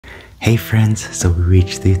Hey friends, so we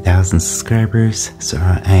reached 3,000 subscribers, so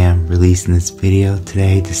I am releasing this video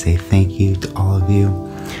today to say thank you to all of you.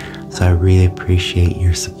 So I really appreciate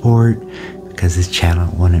your support because this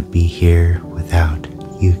channel wouldn't be here without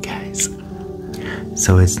you guys.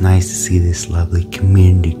 So it's nice to see this lovely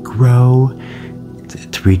community grow,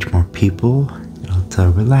 to reach more people, to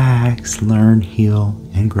relax, learn, heal,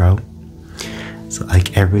 and grow. So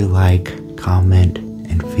like every like, comment,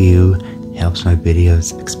 and view helps my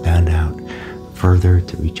videos expand out further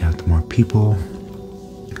to reach out to more people.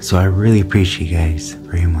 So I really appreciate you guys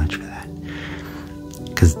very much for that.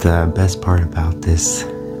 Because the best part about this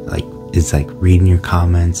is reading your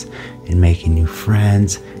comments and making new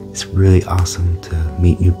friends. It's really awesome to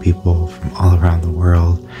meet new people from all around the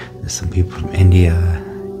world. There's some people from India,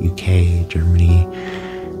 UK, Germany.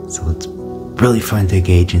 So it's really fun to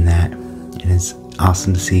engage in that. And it's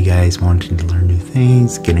awesome to see you guys wanting to learn new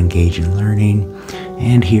things, get engaged in learning,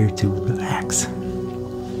 and here to relax.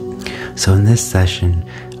 So in this session,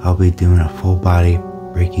 I'll be doing a full body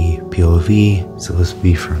Reiki POV. So this will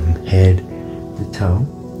be from head to toe.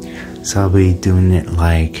 So I'll be doing it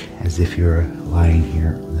like as if you're lying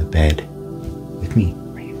here on the bed with me.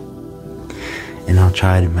 And I'll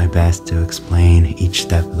try my best to explain each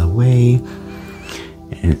step of the way.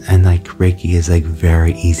 And like Reiki is like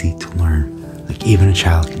very easy to learn. Like even a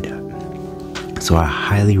child can do it. So I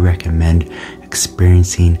highly recommend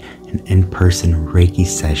experiencing an in-person Reiki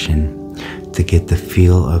session to get the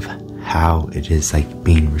feel of how it is like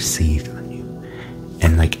being received on you.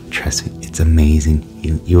 And like, trust me, it's amazing.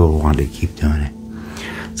 You will want to keep doing it.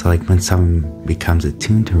 So like when someone becomes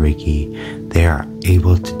attuned to Reiki, they are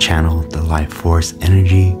able to channel the life force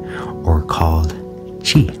energy, or called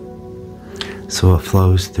chi. So it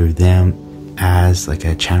flows through them as like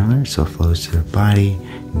a channeler, so it flows to their body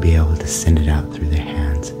and be able to send it out through their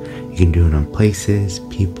hands. You can do it on places,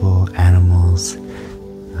 people, animals,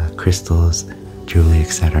 crystals, jewelry,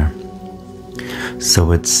 etc.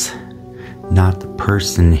 So it's not the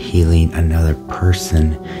person healing another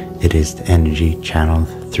person, it is the energy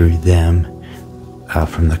channeled through them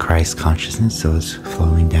from the Christ consciousness, so it's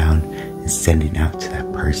flowing down and sending out to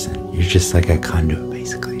that person. You're just like a conduit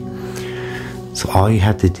basically. So all you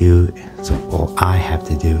have to do, all I have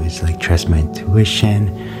to do is like trust my intuition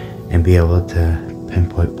and be able to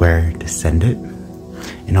pinpoint where to send it.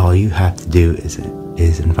 And all you have to do is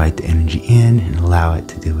invite the energy in and allow it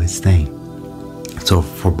to do its thing. So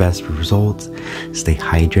for best results, stay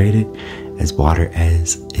hydrated, as water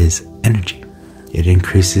is energy. It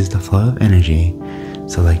increases the flow of energy.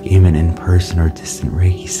 So like even in person or distant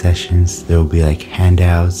Reiki sessions, there will be like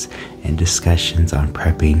handouts and discussions on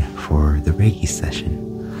prepping for the Reiki session.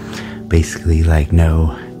 Basically like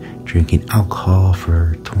no drinking alcohol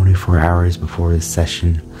for 24 hours before the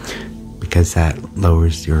session, because that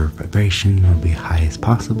lowers your vibration. It will be high as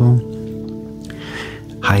possible.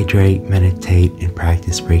 Hydrate, meditate, and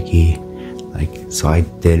practice Reiki. So I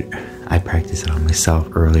practiced it on myself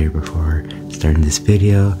earlier before starting this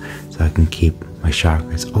video, so I can keep my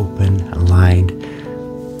chakras open, aligned.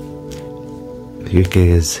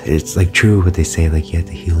 Because it's like true what they say, like you have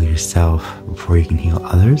to heal yourself before you can heal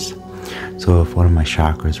others. So if one of my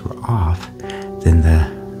chakras were off, then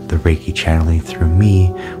the Reiki channeling through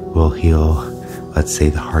me will heal, let's say,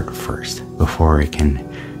 the heart first before it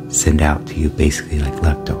can send out to you basically like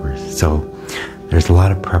leftovers. So there's a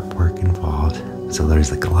lot of prep work involved. So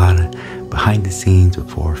there's like a lot of behind the scenes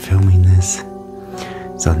before filming this.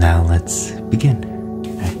 So now let's begin.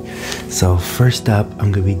 Okay. So first up,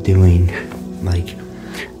 I'm gonna be doing like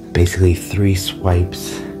basically 3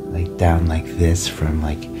 swipes like down like this from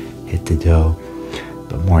like head to toe,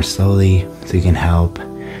 but more slowly, so you can help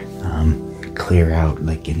clear out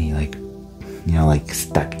like any like like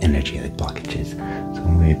stuck energy, like blockages. So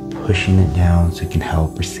I'm going to be pushing it down so you can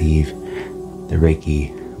help receive the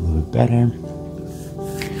Reiki a little bit better.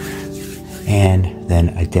 And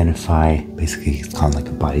then identify, basically it's called like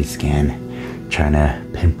a body scan, trying to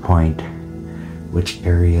pinpoint which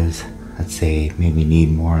areas, let's say maybe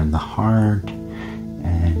need more on the heart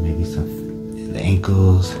and maybe some the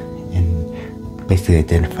ankles, and basically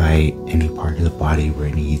identify any part of the body where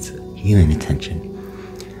it needs healing attention.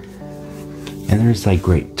 And there's like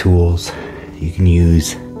great tools. You can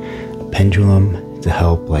use a pendulum to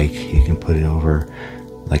help, like you can put it over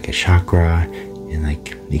like a chakra, and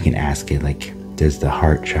like you can ask it like, does the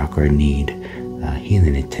heart chakra need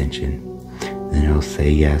healing attention? And then it'll say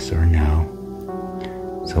yes or no.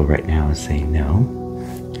 So right now it's saying no.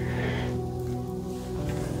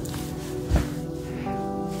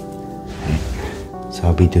 Okay. So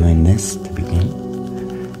I'll be doing this to begin.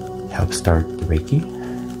 Help start the Reiki.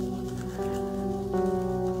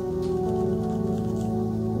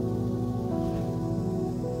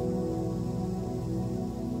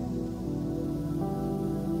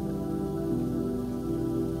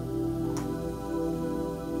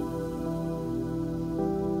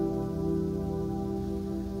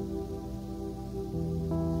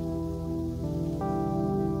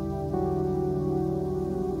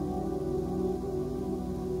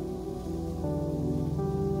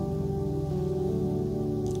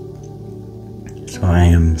 So I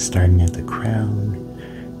am starting at the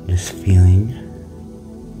crown, just feeling.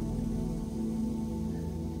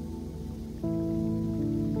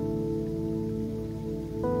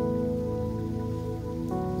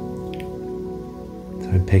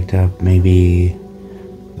 So I picked up maybe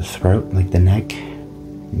the throat, like the neck.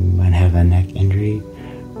 You might have a neck injury,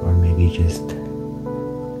 or maybe just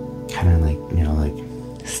kind of like,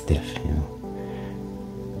 like stiff,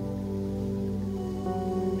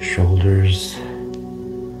 Shoulders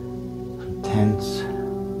tense.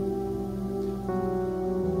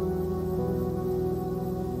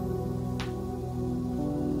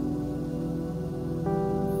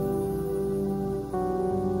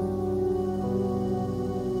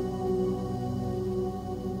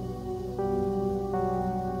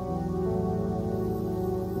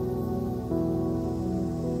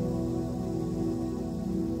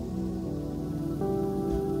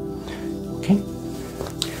 Okay.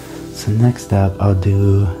 So next up, I'll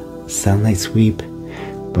do sunlight sweep,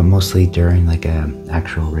 but mostly during like a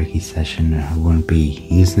actual Reiki session. I wouldn't be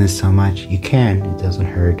using this so much. You can, it doesn't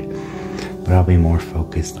hurt, but I'll be more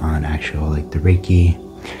focused on actual like the Reiki.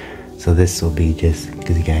 So this will be just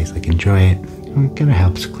because you guys like enjoy it. It kind of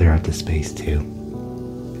helps clear out the space too.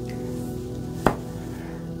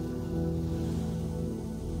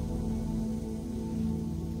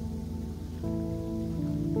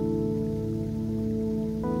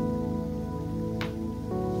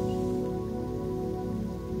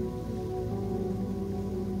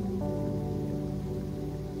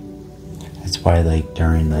 That's why like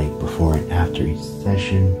during like before and after each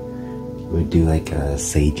session, we would do like a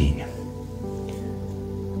saging.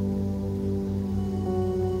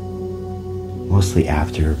 Mostly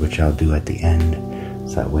after, which I'll do at the end,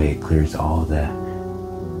 so that way it clears all the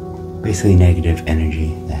basically negative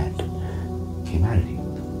energy that came out of you.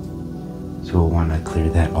 So we'll want to clear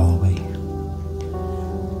that all away.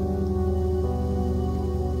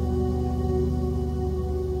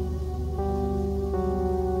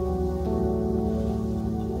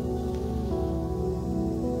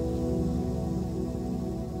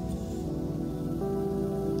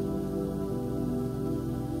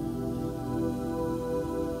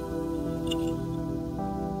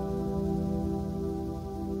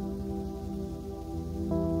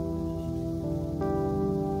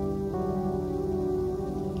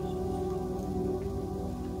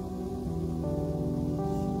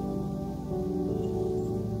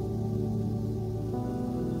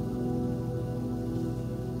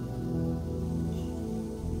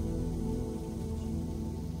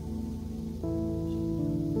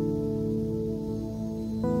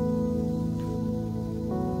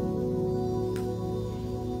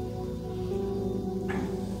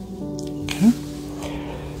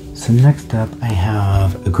 So next up, I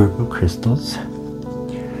have a group of crystals.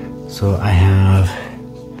 So I have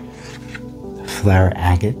flower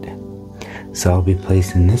agate. So I'll be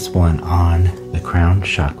placing this one on the crown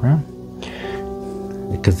chakra,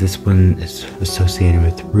 because this one is associated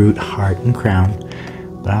with root, heart, and crown,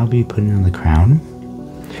 but I'll be putting it on the crown.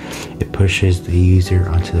 It pushes the user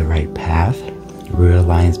onto the right path,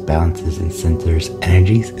 realigns, balances, and centers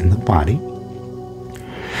energies in the body,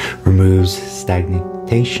 removes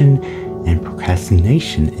stagnation and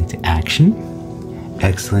procrastination into action.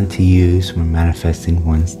 Excellent to use when manifesting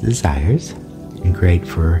one's desires, and great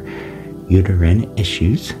for uterine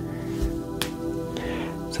issues.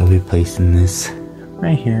 So I'll be placing this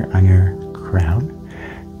right here on your crown,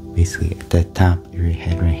 basically at the top of your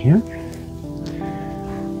head right here.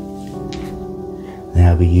 Then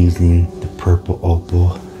I'll be using the purple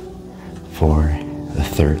opal for the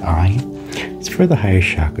third eye. It's for the higher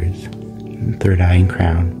chakras, third eye and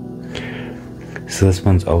crown. So this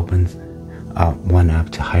one's opens one up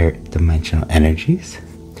to higher dimensional energies.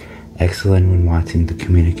 Excellent when wanting to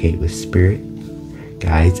communicate with spirit,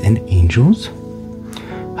 guides, and angels.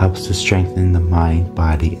 Helps to strengthen the mind,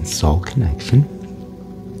 body, and soul connection.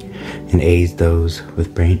 And aids those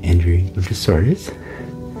with brain injury or disorders.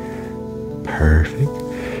 Perfect.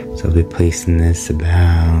 So I'll be placing this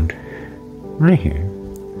about right here.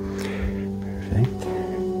 Perfect.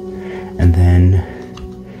 And then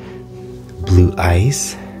blue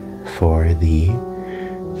ice for the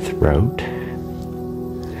throat.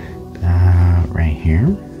 Right here.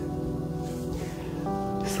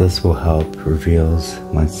 So this will help reveals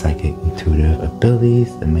one's psychic intuitive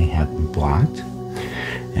abilities that may have been blocked,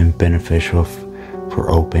 and beneficial for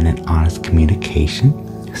open and honest communication,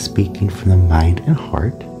 speaking from the mind and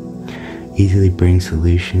heart. Easily brings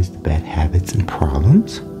solutions to bad habits and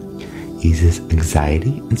problems. Eases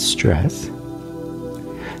anxiety and stress.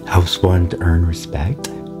 Helps one to earn respect.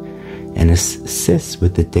 and assists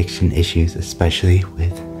with addiction issues, especially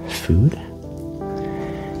with food.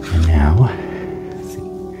 And now, let's see,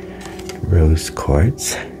 rose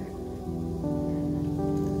quartz.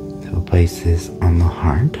 So we'll place this on the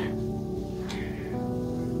heart.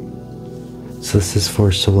 So this is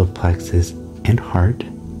for solar plexus and heart.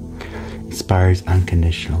 Inspires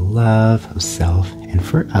unconditional love of self and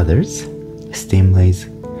for others. Stimulates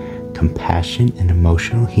compassion and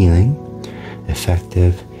emotional healing.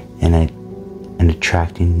 Effective in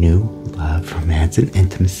attracting new love, romance, and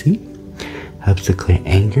intimacy. Helps to clear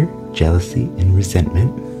anger, jealousy, and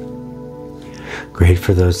resentment. Great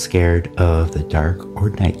for those scared of the dark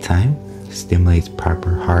or nighttime. Stimulates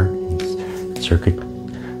proper heart and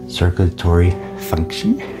circulatory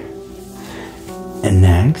function. And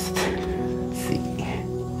next, let's see,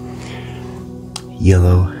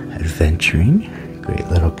 yellow aventurine, great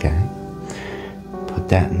little guy. Put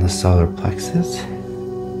that in the solar plexus.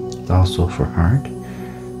 It's also for heart.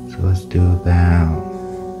 So let's do about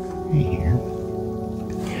right here.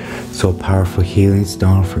 So a powerful healing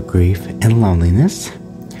stone for grief and loneliness.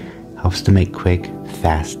 Helps to make quick,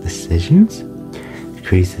 fast decisions.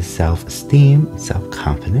 Increases self-esteem and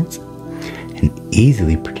self-confidence. And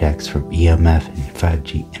easily protects from EMF and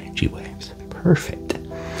 5G energy waves. Perfect.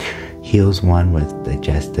 Heals one with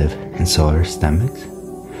digestive and solar stomach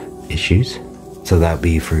issues. So that would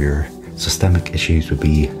be for your systemic issues would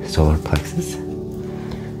be solar plexus.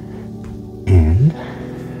 And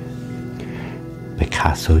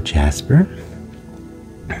Picasso jasper.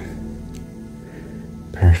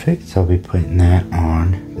 Perfect. So I'll be putting that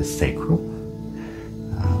on the sacral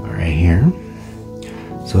right here.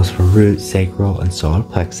 So it's for root, sacral, and solar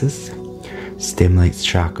plexus. Stimulates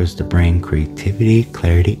chakras to bring creativity,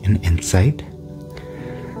 clarity, and insight.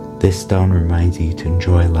 This stone reminds you to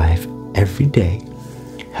enjoy life every day.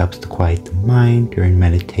 Helps to quiet the mind during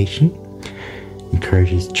meditation.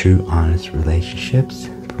 Encourages true, honest relationships.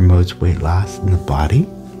 Promotes weight loss in the body.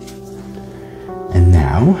 And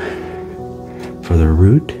now, for the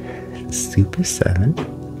root, Super 7.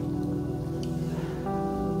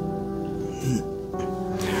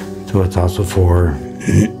 So it's also for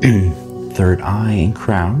third eye and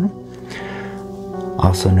crown,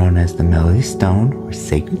 also known as the melody stone or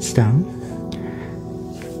sacred stone,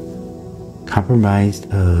 comprised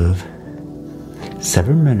of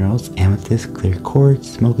 7 minerals: amethyst, clear quartz,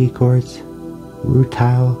 smoky quartz,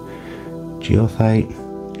 rutile, geophyte,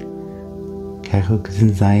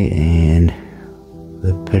 chalcocitite, and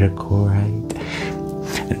lepidolite.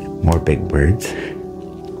 More big words.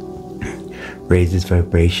 Raises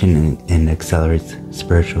vibration and accelerates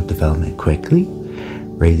spiritual development quickly.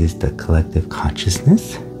 Raises the collective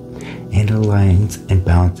consciousness and aligns and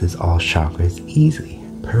balances all chakras easily.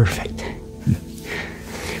 Perfect.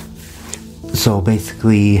 So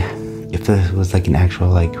basically, if this was like an actual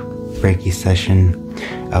like Reiki session,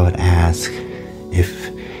 I would ask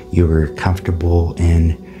if you were comfortable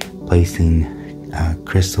in placing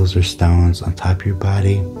crystals or stones on top of your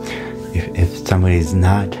body. If somebody's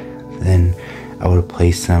not, then I would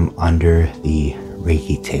place them under the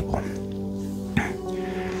Reiki table.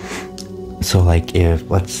 So like if,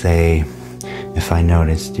 let's say, if I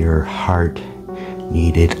noticed your heart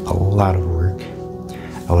needed a lot of work,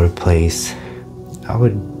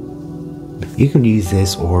 you can use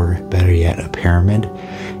this, or better yet, a pyramid,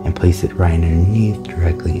 and place it right underneath,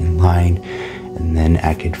 directly in line, and then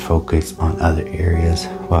I could focus on other areas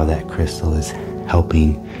while that crystal is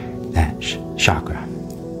helping that chakra.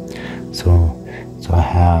 So I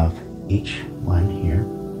have each one here.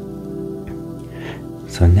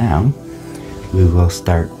 So now we will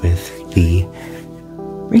start with the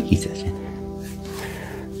Reiki session.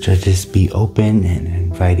 So just be open and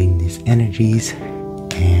inviting these energies,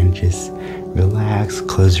 and just relax.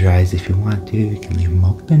 Close your eyes if you want to. You can leave them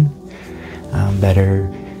open. Better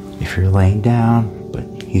if you're laying down, but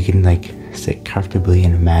you can like sit comfortably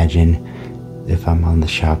and imagine if I'm on the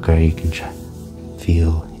chakra, you can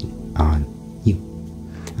feel on you.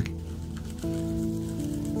 Okay.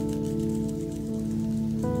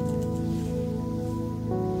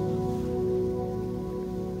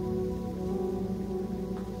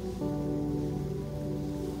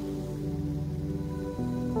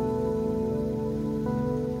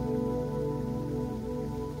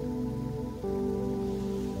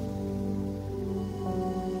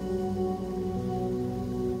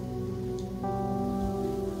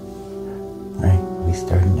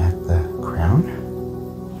 Starting at the crown.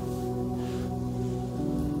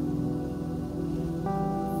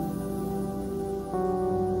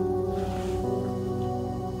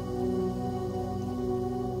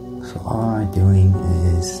 So all I'm doing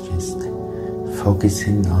is just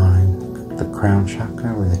focusing on the crown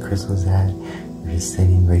chakra where the crystal's at. We're just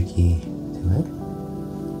sending Reiki to it.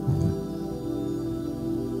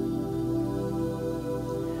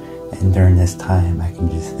 And during this time, I can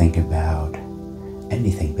just think about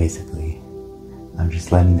anything, basically. I'm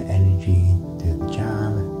just letting the energy do the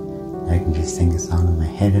job. I can just sing a song in my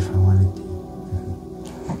head if I wanted to.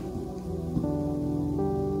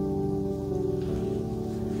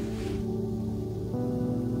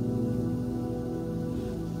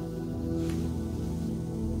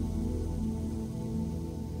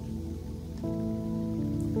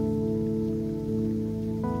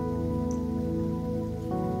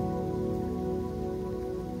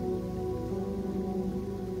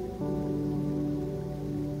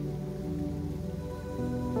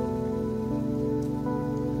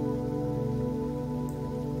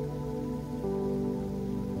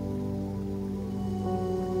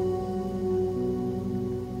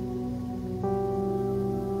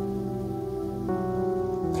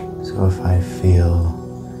 So if I feel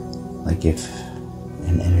like if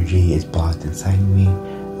an energy is blocked inside me,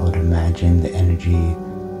 I would imagine the energy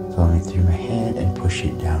flowing through my head and push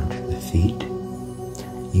it down to the feet.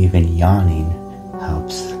 Even yawning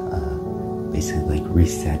helps basically like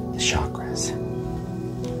reset the chakras.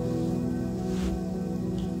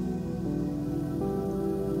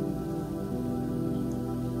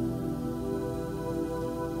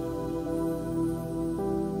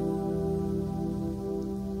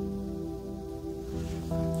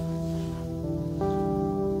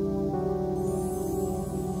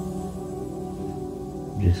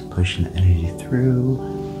 Just pushing the energy through.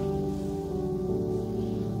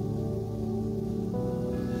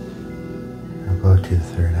 I'll go to the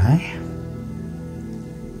third eye.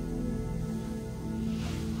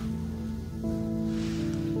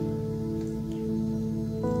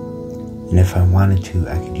 And if I wanted to,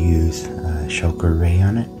 I could use Chakra ray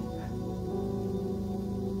on it.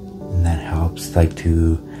 And that helps like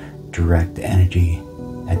to direct the energy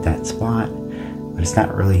at that spot. But it's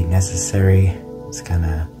not really necessary. It's kind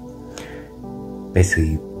of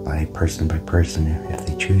basically by person if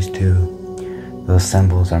they choose to. Those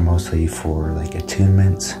symbols are mostly for like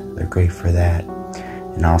attunements. They're great for that.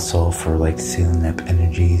 And also for like sealing up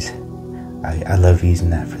energies. I love using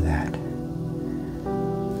that for that.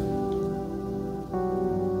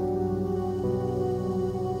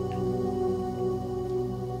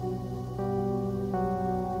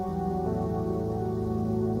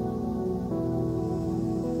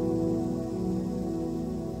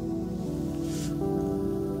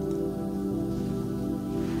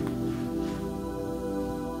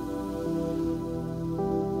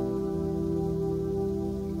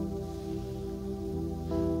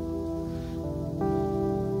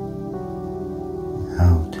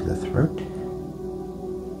 The throat.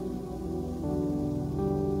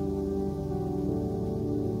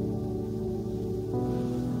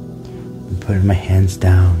 I'm putting my hands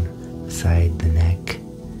down beside the neck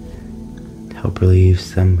to help relieve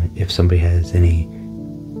if somebody has any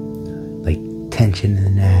like tension in the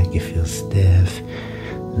neck, it feels stiff,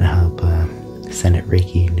 and help send it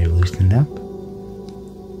Reiki and they're loosened up.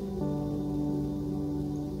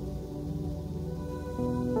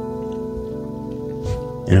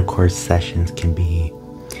 And of course, sessions can be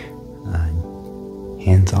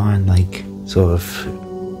hands-on, like, so if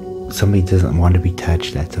somebody doesn't want to be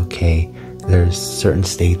touched, that's okay. There's certain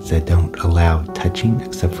states that don't allow touching,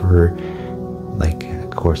 except for, like,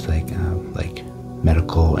 of course, like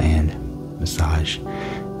medical and massage.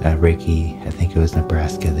 Reiki, I think it was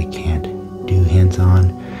Nebraska, they can't do hands-on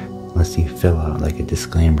unless you fill out like a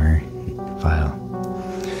disclaimer file.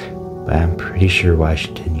 But I'm pretty sure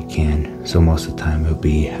Washington you can, so most of the time it'll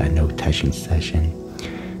be a no touching session.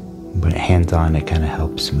 But hands-on, it kind of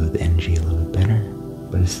helps smooth the energy a little bit better,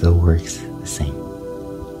 but it still works the same.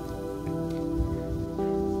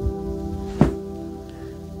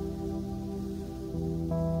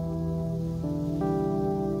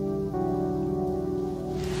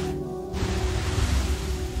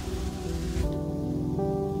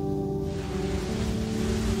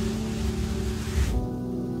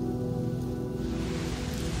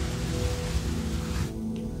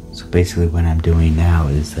 So basically what I'm doing now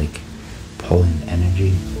is like pulling the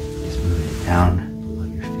energy, just moving it down below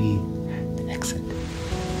your feet and exit.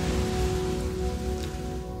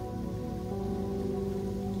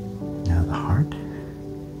 Now the heart.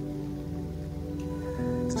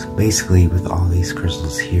 So basically with all these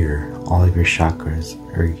crystals here, all of your chakras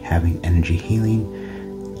are having energy healing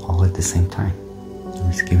all at the same time.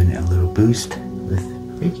 I'm just giving it a little boost with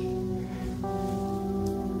Reiki.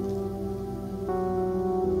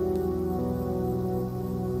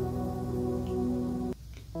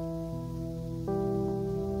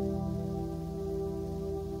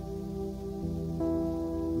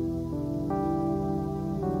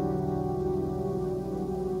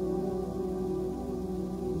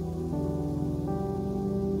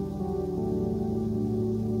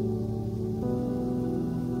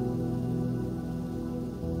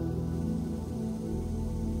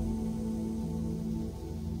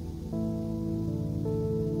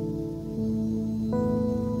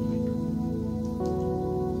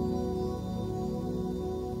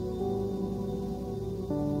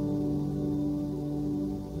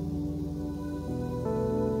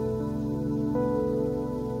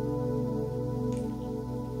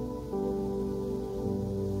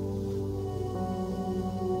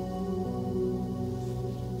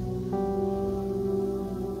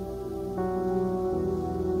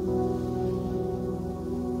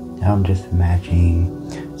 Now I'm just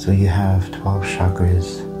imagining, so you have 12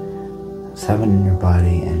 chakras, 7 in your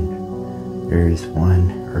body, and there's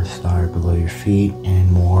 1 Earth star below your feet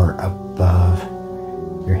and more above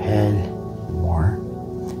your head, more.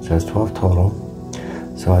 So it's 12 total.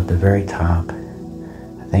 So at the very top,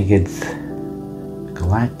 I think it's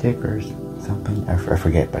galactic or something. I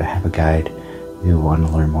forget, but I have a guide. If you want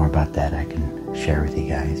to learn more about that, I can share with you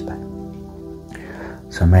guys. But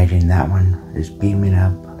so imagine that one is beaming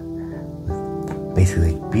up with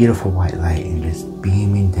basically beautiful white light and just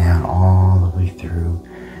beaming down all the way through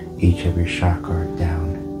each of your chakra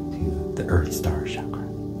down to the Earth Star chakra.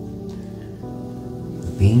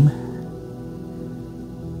 The beam.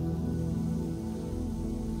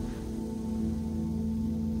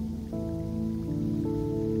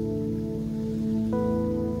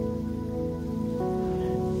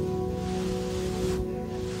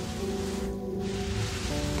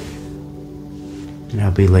 And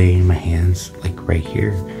I'll be laying my hands like right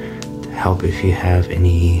here to help if you have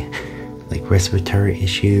any like respiratory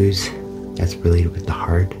issues that's related with the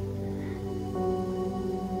heart.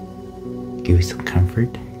 Give you some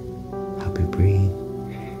comfort, help you breathe.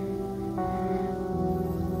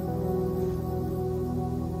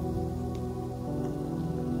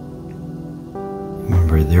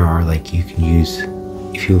 Remember, there are like, you can use,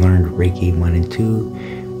 if you learned Reiki 1 and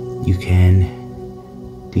 2, you can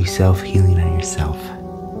do self-healing on yourself.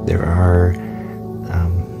 There are,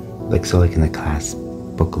 like in the class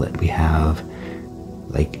booklet, we have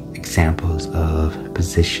like examples of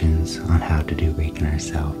positions on how to do Reiki on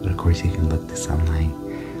ourselves. But of course, you can look this online,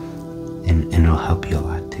 and it'll help you a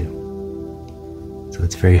lot too. So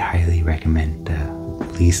it's very highly recommended to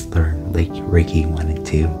at least learn Reiki 1 and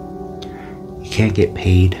 2. You can't get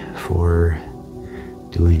paid for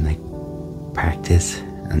doing like practice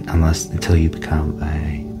until you become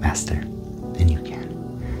a master. Then you can.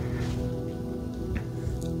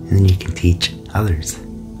 And then you can teach others.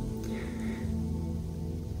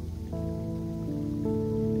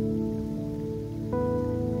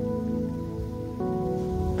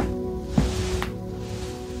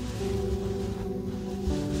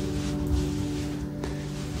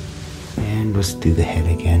 And let's do the head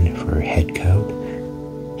again for head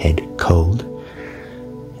code. Head cold.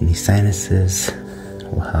 Any sinuses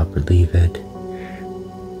will help relieve it.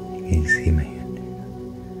 You can see my hand.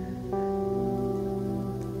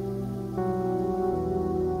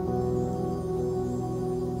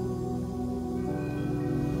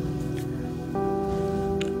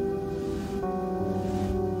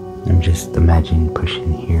 I'm just imagining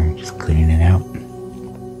pushing here, just clearing it out.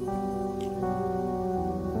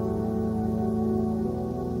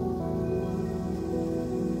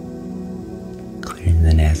 Clearing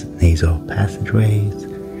the nasal passageways.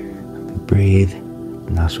 Breathe,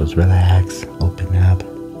 nostrils relax, open up.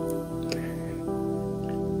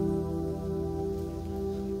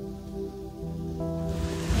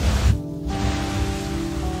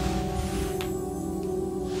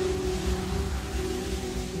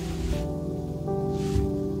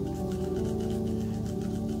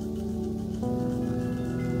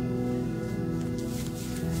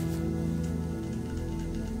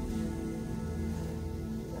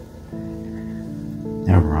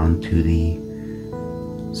 Now we're on to the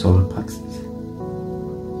solar plexus.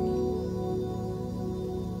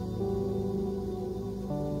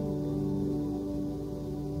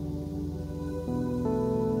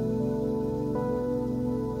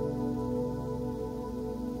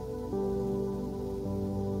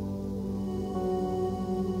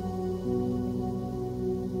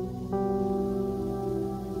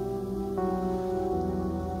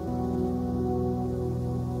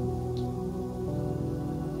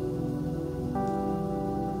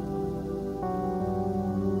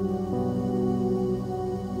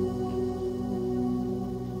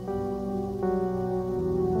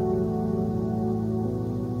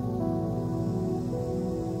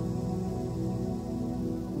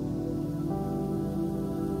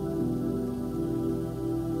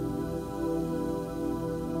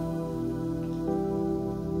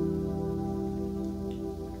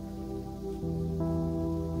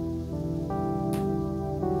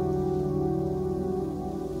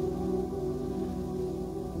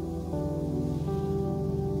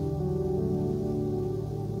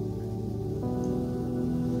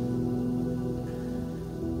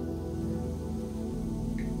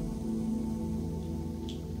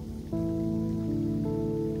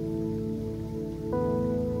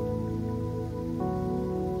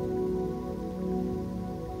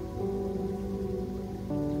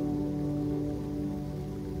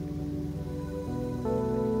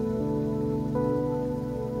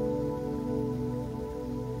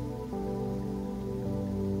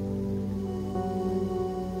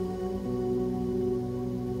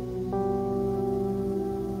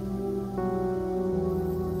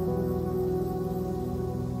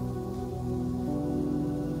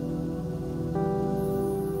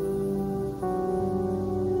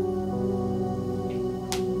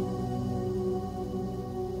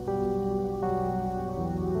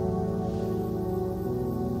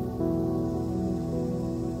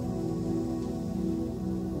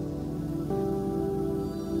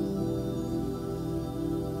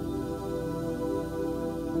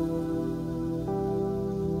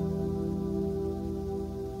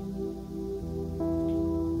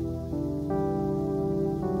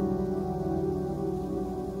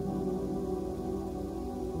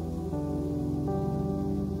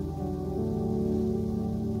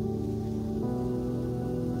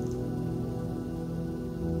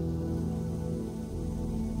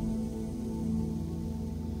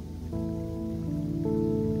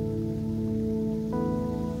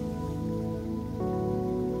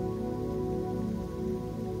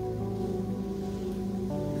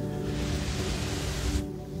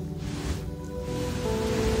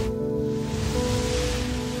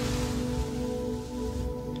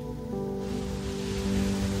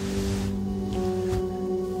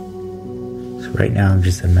 right now I'm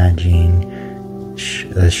just imagining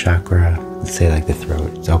the chakra, let's say like the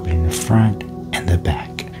throat, it's opening the front and the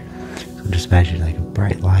back. So just imagine like a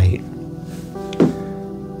bright light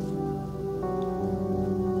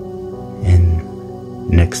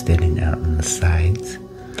and extending out on the sides.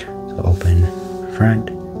 So open front,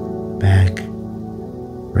 back,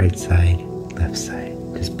 right side, left side.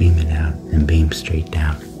 Just beam it out and beam straight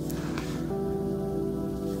down.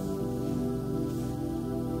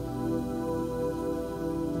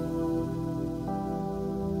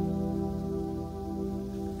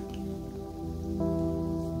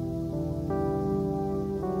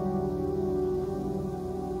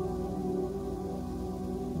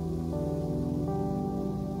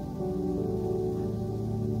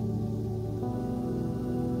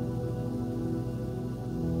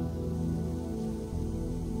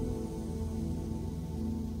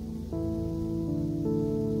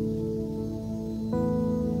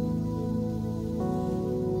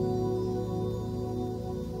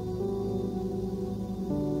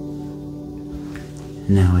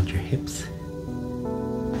 Now at your hips,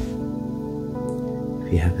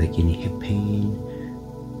 if you have like any hip pain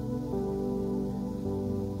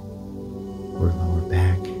or lower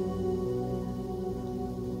back,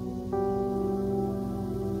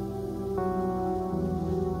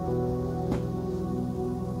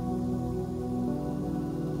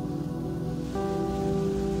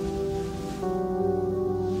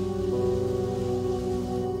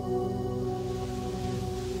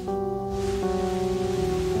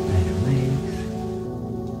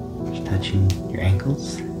 touching your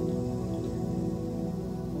ankles.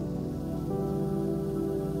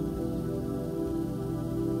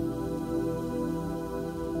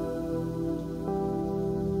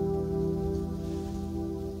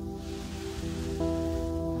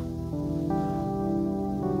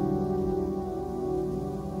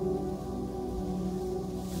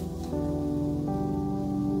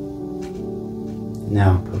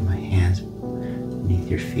 Now I'll put my hands beneath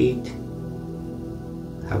your feet.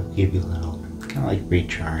 I'll give you a little, kind of like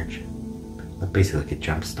recharge, but basically like a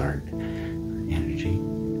jump start energy.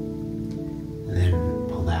 And then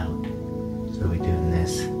pull out. So we're doing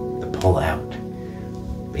this, the pull out,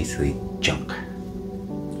 basically junk.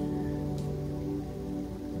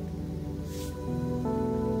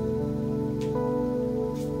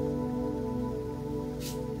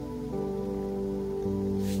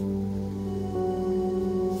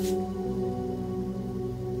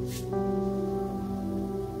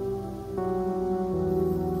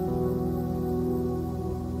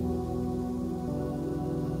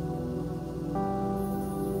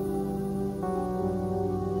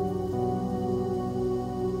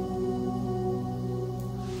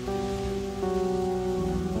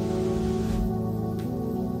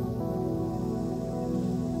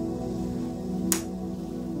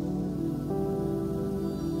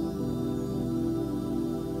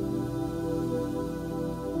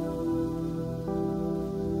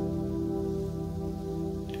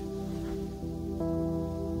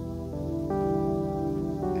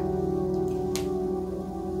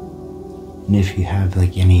 And if you have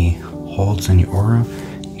like any holds on your aura,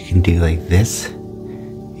 you can do like this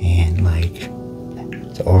and like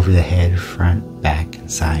so over the head, front, back,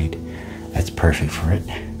 and side. That's perfect for it.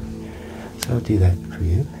 So I'll do that for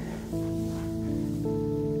you.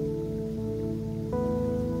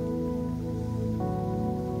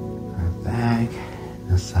 Back,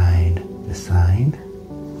 the side, the side.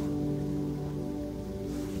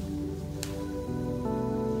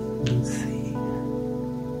 Let's see.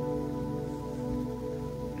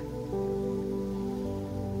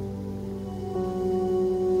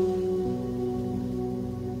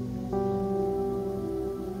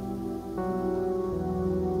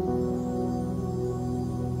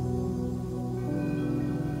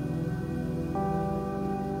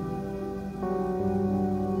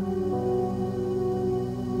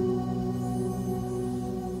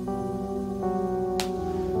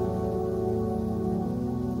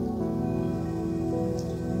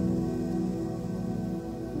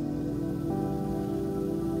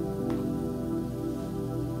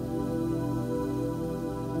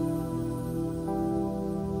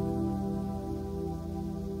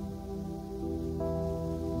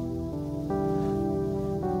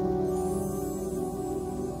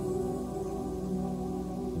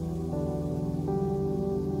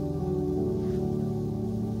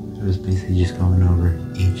 So it's basically just going over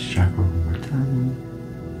each chakra one more time.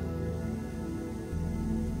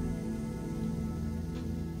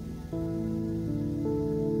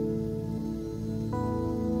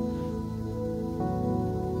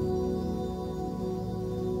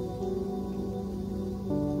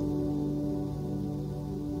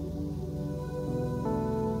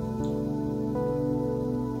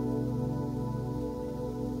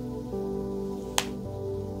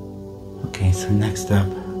 Okay, so next up,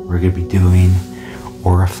 we're going to be doing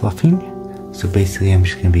aura fluffing. So basically, I'm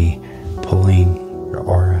just going to be pulling your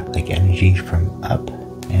aura, like energy from up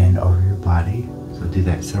and over your body. So do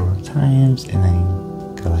that several times and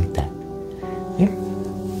then go like that. Okay?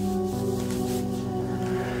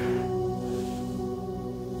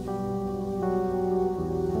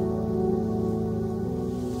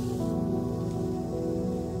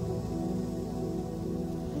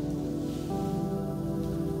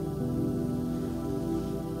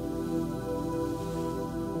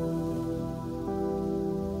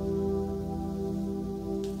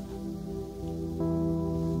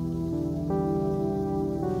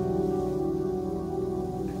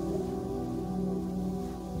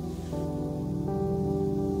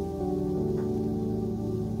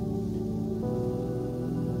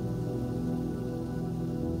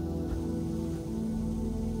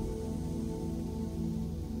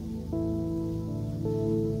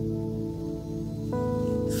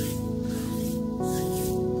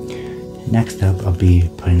 Next up, I'll be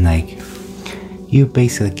putting like you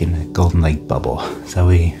basically in a golden like bubble. So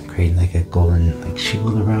we create like a golden like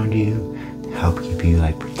shield around you to help keep you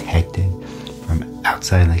like protected from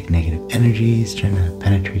outside like negative energies trying to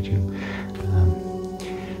penetrate you.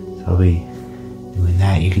 So I'll be doing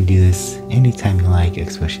that. You can do this anytime you like,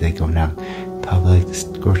 especially like going out in public,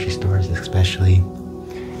 the grocery stores especially.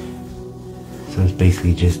 So it's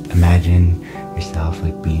basically just imagine yourself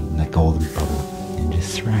like being in a golden bubble and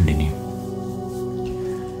just surrounding you.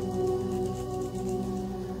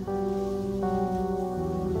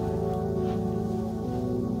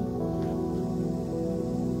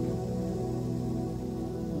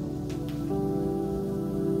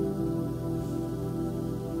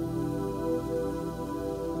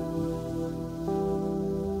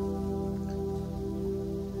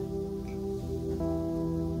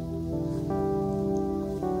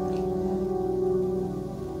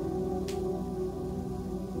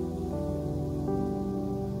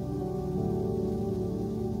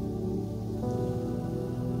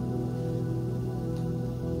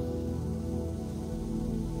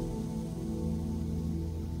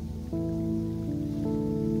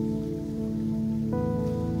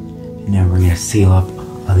 Now we're going to seal up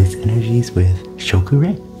all these energies with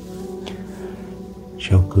Chakra.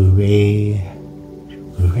 Chakra.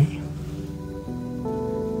 Chakra.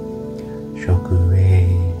 Chakra.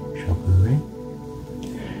 Chakra.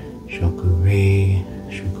 Chakra. Chakra.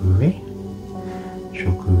 Chakra.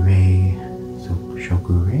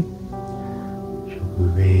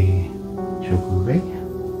 Chakra. Chakra.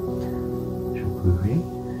 Chakra.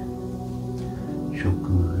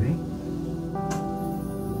 Chakra.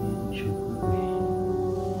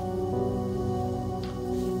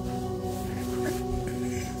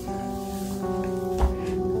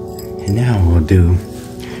 And now we'll do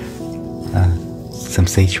some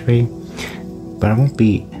sage spray, but I won't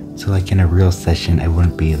be, so like in a real session, I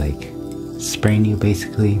wouldn't be like spraying you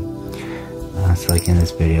basically. So like in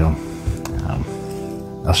this video,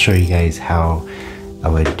 I'll show you guys how I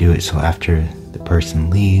would do it. So after the person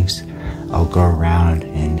leaves, I'll go around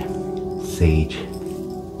and sage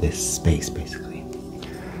this space basically.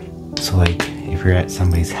 So like if you're at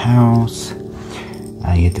somebody's house,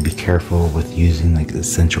 you have to be careful with using like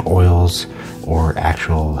essential oils or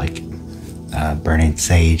actual like burning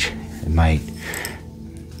sage. It might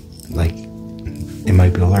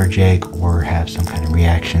be allergic or have some kind of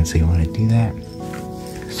reaction, so you want to do that.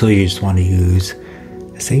 So you just want to use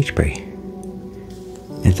a sage spray.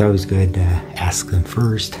 It's always good to ask them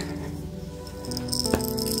first.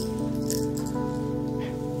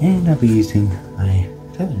 And I'll be using my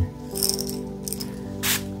feather.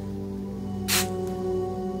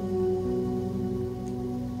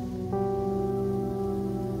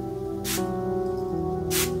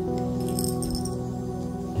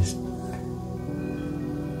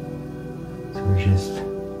 So we're just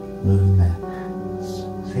moving the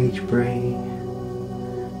sage spray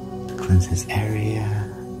to cleanse this area.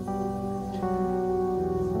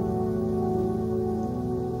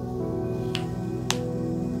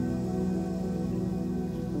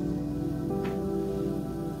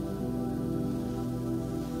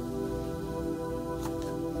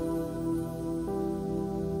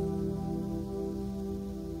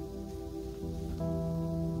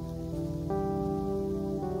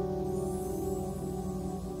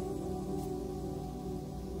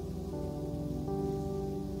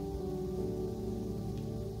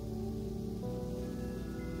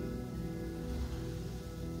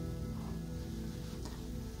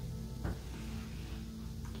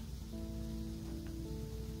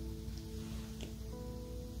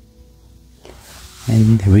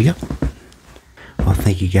 And there we go. Well,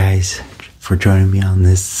 thank you guys for joining me on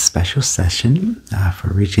this special session for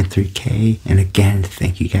reaching 3K. And again,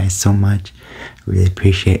 thank you guys so much. I really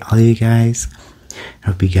appreciate all you guys. I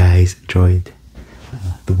hope you guys enjoyed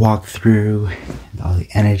the walkthrough and all the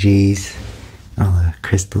energies, all the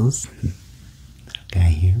crystals. Guy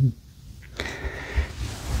here.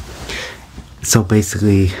 So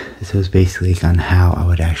basically, this was basically on how I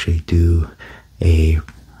would actually do a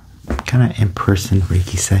kind of in-person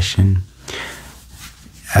Reiki session.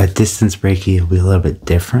 A distance Reiki will be a little bit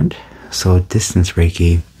different. So distance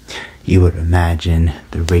Reiki, you would imagine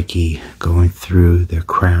the Reiki going through the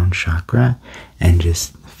crown chakra and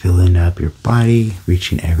just filling up your body,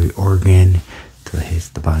 reaching every organ till it hits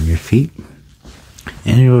the bottom of your feet.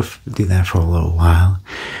 And you would do that for a little while,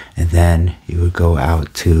 and then you would go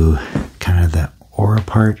out to kind of the aura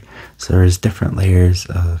part. So there's different layers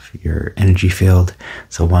of your energy field.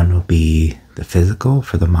 So one will be the physical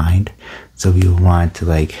for the mind. So you want to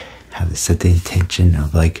like have set the intention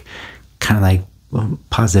of like kind of like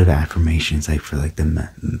positive affirmations, like for like the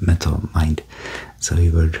mental mind. So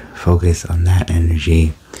you would focus on that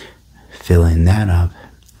energy, filling that up,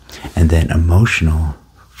 and then emotional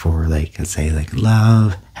for like, let's say like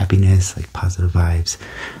love, happiness, like positive vibes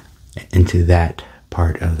into that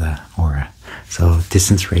part of the aura. So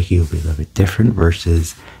distance Reiki will be a little bit different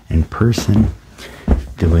versus in person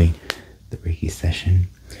doing the Reiki session.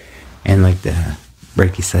 And like the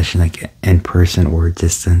Reiki session, like in person or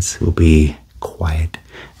distance, will be quiet.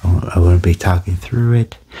 I wouldn't be talking through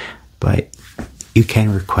it, but you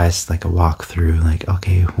can request like a walkthrough, like,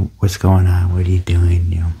 okay, what's going on? What are you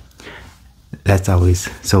doing? You know, that's always,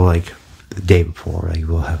 so like the day before, like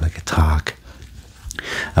we'll have like a talk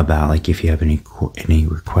about like if you have any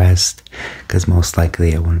requests, because most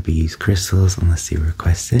likely I wouldn't be using crystals unless you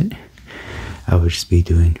request it. I would just be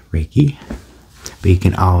doing Reiki, but you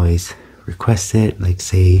can always request it. Like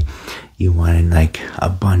say you wanted like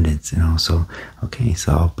abundance, and also, okay,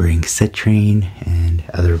 so I'll bring citrine and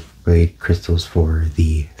other great crystals for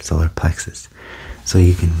the solar plexus. So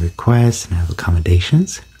you can request and have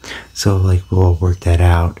accommodations. So like we'll work that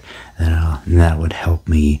out, and that would help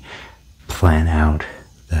me plan out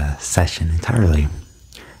the session entirely.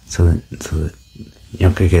 So that, you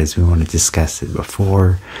know, because we want to discuss it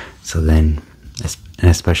before, so then, and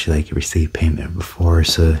especially like you receive payment before,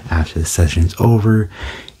 so after the session's over,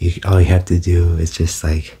 all you have to do is just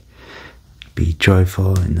like be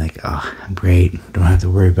joyful and like, oh, I'm great, don't have to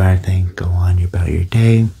worry about anything, go on about your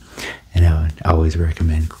day. And I would always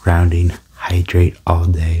recommend grounding, hydrate all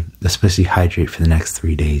day, especially hydrate for the next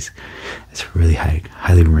 3 days. It's really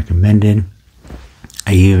highly recommended.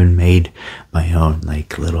 I even made my own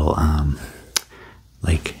like little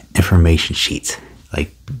like information sheets,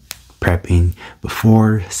 like prepping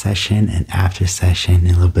before session and after session, and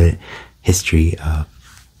a little bit history of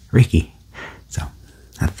Reiki. So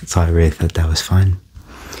I really thought that was fun.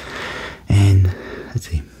 And let's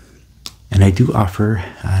see. And I do offer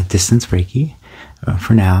distance Reiki.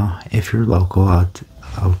 For now, if you're local,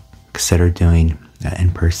 I'll consider doing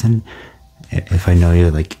in person. If I know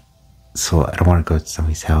you're like, so I don't want to go to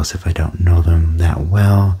somebody's house if I don't know them that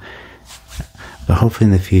well. But hopefully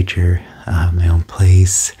in the future, my own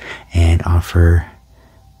place, and offer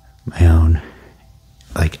my own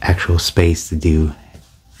like actual space to do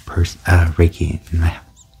Reiki in my house.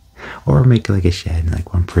 Or make like a shed,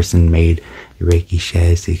 like one person made a Reiki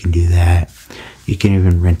shed, so you can do that. You can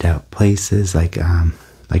even rent out places like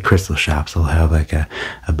crystal shops will have like a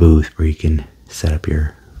booth where you can set up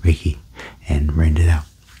your Reiki and rent it out.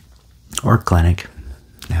 Or clinic,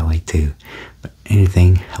 that way too. But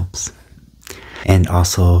anything helps. And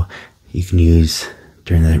also you can use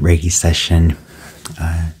during the Reiki session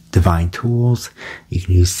divine tools. You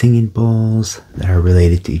can use singing bowls that are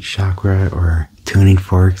related to each chakra, or tuning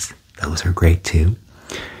forks. Those are great too.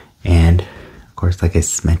 And of course, like I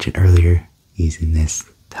mentioned earlier, using this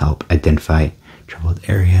to help identify troubled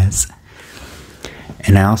areas.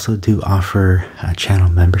 And I also do offer channel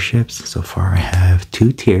memberships. So far I have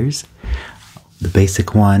 2 tiers. The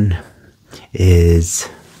basic one is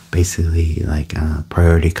basically like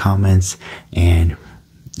priority comments, and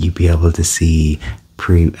you'll be able to see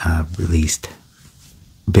pre-released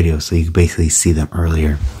videos, so you can basically see them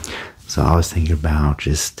earlier. So I was thinking about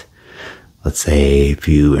just, let's say if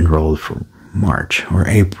you enrolled for March or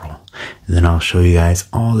April, and then I'll show you guys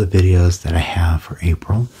all the videos that I have for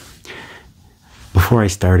April. Before I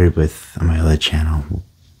started with my other channel,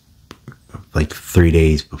 like 3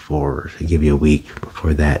 days before, to give you a week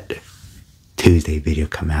before that Tuesday video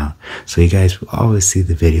come out, so you guys will always see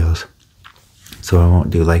the videos. So I won't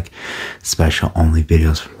do like special only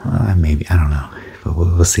videos, maybe, I don't know, but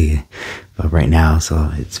we'll see. But right now,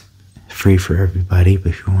 so it's free for everybody, but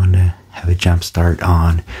if you want to have a jump start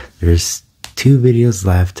on, there's 2 videos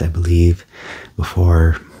left, I believe,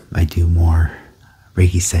 before I do more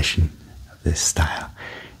Reiki session of this style.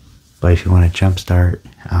 But if you want to jump start,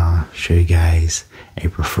 I'll show you guys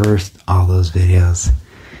April 1st, all those videos.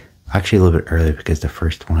 Actually a little bit earlier because the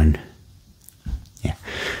first one, yeah.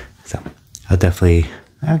 So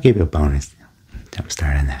I'll give you a bonus jump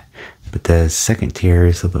start on that. But the second tier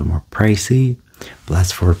is a little bit more pricey. But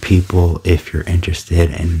that's for people if you're interested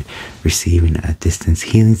in receiving a distance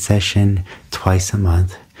healing session twice a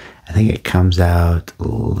month. I think it comes out a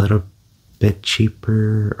little bit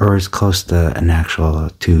cheaper, or as close to an actual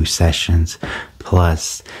 2 sessions,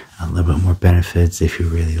 plus a little bit more benefits. If you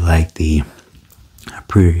really like the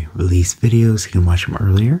pre-release videos, you can watch them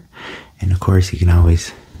earlier. And of course, you can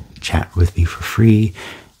always chat with me for free,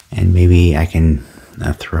 and maybe I can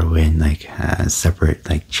throw in like a separate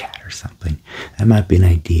like chat or something. That might be an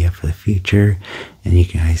idea for the future, and you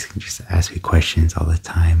guys can just ask me questions all the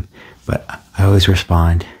time, but I always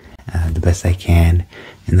respond the best I can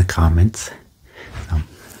in the comments. So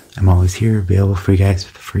I'm always here available for you guys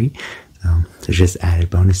for free. So just added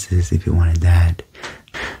bonuses if you wanted that.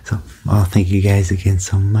 So well, thank you guys again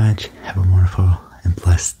so much. Have a wonderful and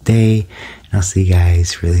blessed day, and I'll see you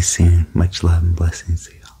guys really soon. Much love and blessings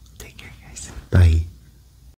to you.